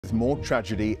With more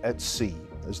tragedy at sea,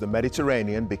 as the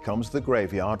Mediterranean becomes the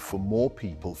graveyard for more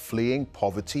people fleeing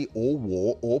poverty or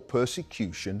war or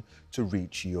persecution to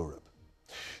reach Europe.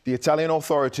 The Italian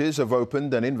authorities have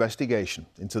opened an investigation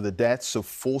into the deaths of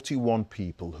 41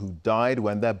 people who died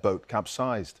when their boat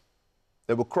capsized.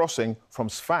 They were crossing from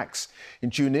Sfax in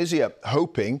Tunisia,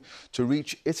 hoping to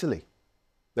reach Italy.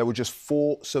 There were just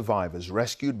 4 survivors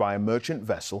rescued by a merchant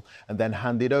vessel and then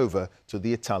handed over to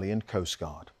the Italian Coast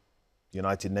Guard. The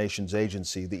United Nations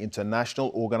agency, the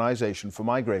International Organization for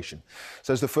Migration,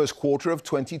 says the first quarter of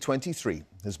 2023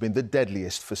 has been the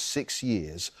deadliest for 6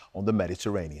 years on the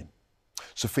Mediterranean.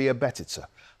 Sofia Betitzer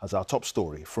has our top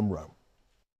story from Rome.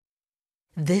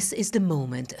 This is the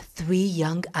moment 3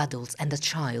 young adults and a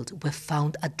child were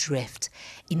found adrift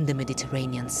in the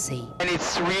Mediterranean Sea. And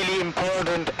it's really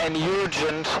important and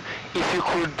urgent if you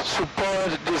could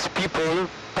support these people,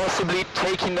 possibly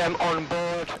taking them on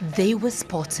board. They were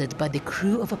spotted by the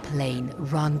crew of a plane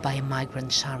run by a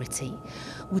migrant charity,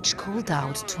 which called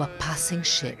out to a passing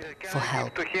ship for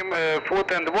help. To him, food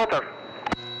and water.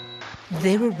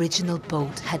 Their original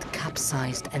boat had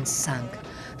capsized and sank,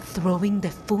 throwing the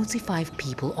 45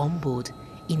 people on board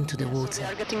into the water. We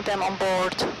are getting them on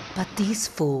board. But these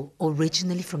 4,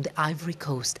 originally from the Ivory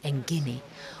Coast and Guinea,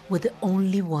 were the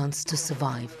only ones to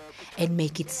survive and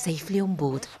make it safely on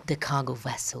board the cargo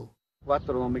vessel. 4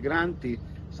 migranti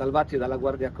salvati dalla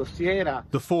Guardia Costiera.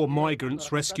 The 4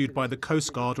 migrants rescued by the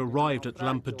Coast Guard arrived at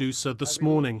Lampedusa this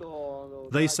morning.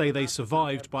 They say they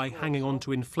survived by hanging on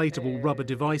to inflatable rubber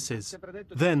devices.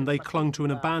 Then they clung to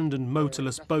an abandoned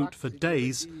motorless boat for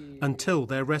days until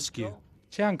their rescue.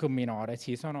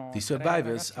 The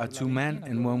survivors are 2 men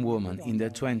and 1 woman in their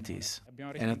 20s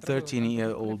and a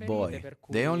 13-year-old boy.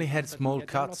 They only had small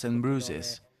cuts and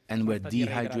bruises and were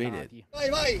dehydrated.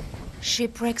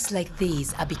 Shipwrecks like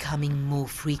these are becoming more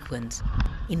frequent.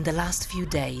 In the last few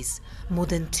days, more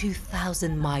than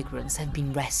 2,000 migrants have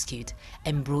been rescued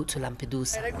and brought to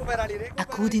Lampedusa.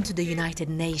 According to the United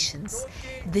Nations,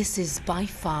 this is by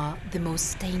far the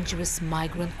most dangerous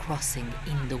migrant crossing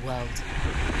in the world.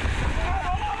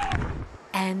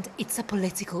 And it's a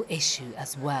political issue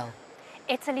as well.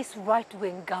 Italy's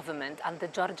right-wing government under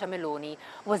Giorgia Meloni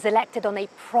was elected on a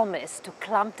promise to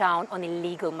clamp down on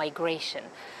illegal migration.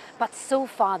 But so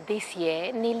far this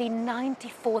year, nearly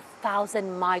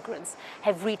 94,000 migrants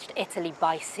have reached Italy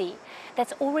by sea.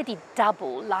 That's already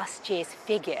double last year's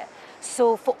figure.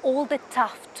 So for all the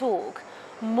tough talk,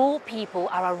 more people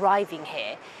are arriving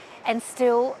here, and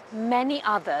still many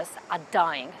others are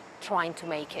dying trying to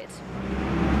make it.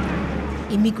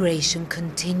 Immigration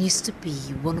continues to be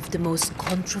one of the most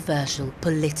controversial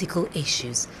political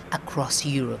issues across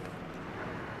Europe.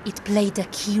 It played a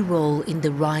key role in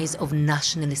the rise of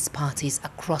nationalist parties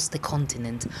across the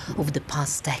continent over the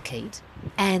past decade.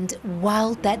 And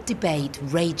while that debate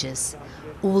rages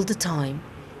all the time,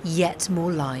 yet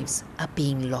more lives are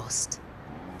being lost.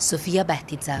 Sofia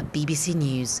Betitzer, BBC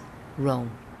News,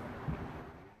 Rome.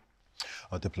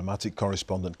 Our diplomatic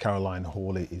correspondent Caroline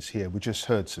Hawley is here. We just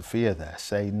heard Sofia there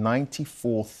say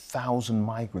 94,000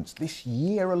 migrants this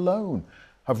year alone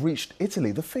have reached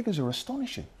Italy. The figures are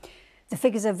astonishing. The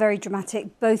figures are very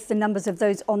dramatic, both the numbers of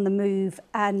those on the move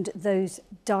and those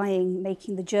dying,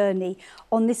 making the journey.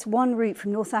 On this one route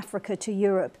from North Africa to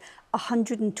Europe,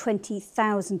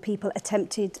 120,000 people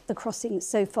attempted the crossing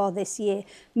so far this year,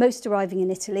 most arriving in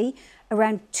Italy.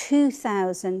 Around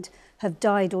 2,000 have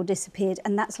died or disappeared,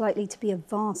 and that's likely to be a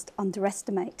vast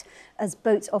underestimate, as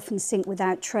boats often sink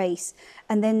without trace.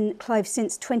 And then, Clive,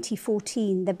 since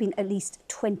 2014, there have been at least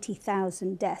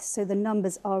 20,000 deaths, so the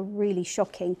numbers are really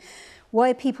shocking. Why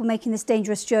are people making this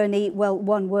dangerous journey? Well,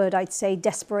 one word, I'd say: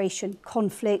 desperation,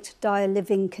 conflict, dire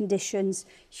living conditions,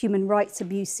 human rights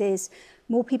abuses.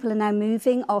 More people are now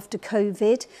moving after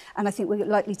COVID, and I think we're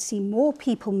likely to see more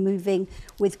people moving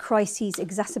with crises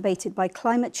exacerbated by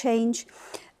climate change.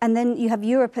 And then you have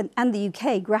Europe and the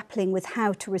UK grappling with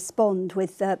how to respond,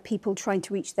 with people trying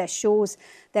to reach their shores.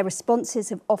 Their responses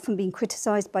have often been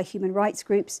criticised by human rights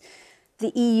groups.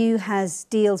 The EU has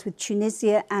deals with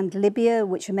Tunisia and Libya,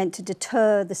 which are meant to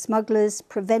deter the smugglers,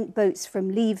 prevent boats from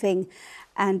leaving,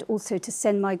 and also to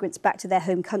send migrants back to their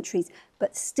home countries.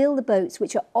 But still the boats,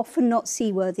 which are often not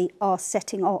seaworthy, are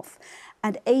setting off.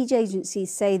 And aid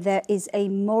agencies say there is a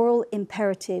moral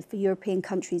imperative for European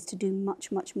countries to do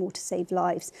much, much more to save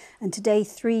lives. And today,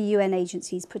 3 UN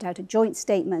agencies put out a joint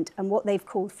statement, and what they've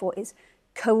called for is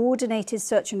coordinated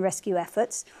search and rescue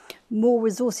efforts, more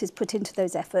resources put into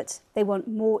those efforts. They want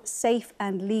more safe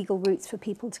and legal routes for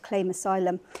people to claim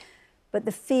asylum. But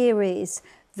the fear is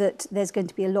that there's going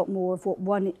to be a lot more of what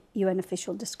one UN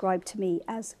official described to me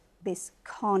as this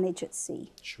carnage at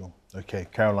sea. Sure. OK,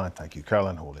 Caroline, thank you.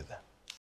 Caroline Hawley there.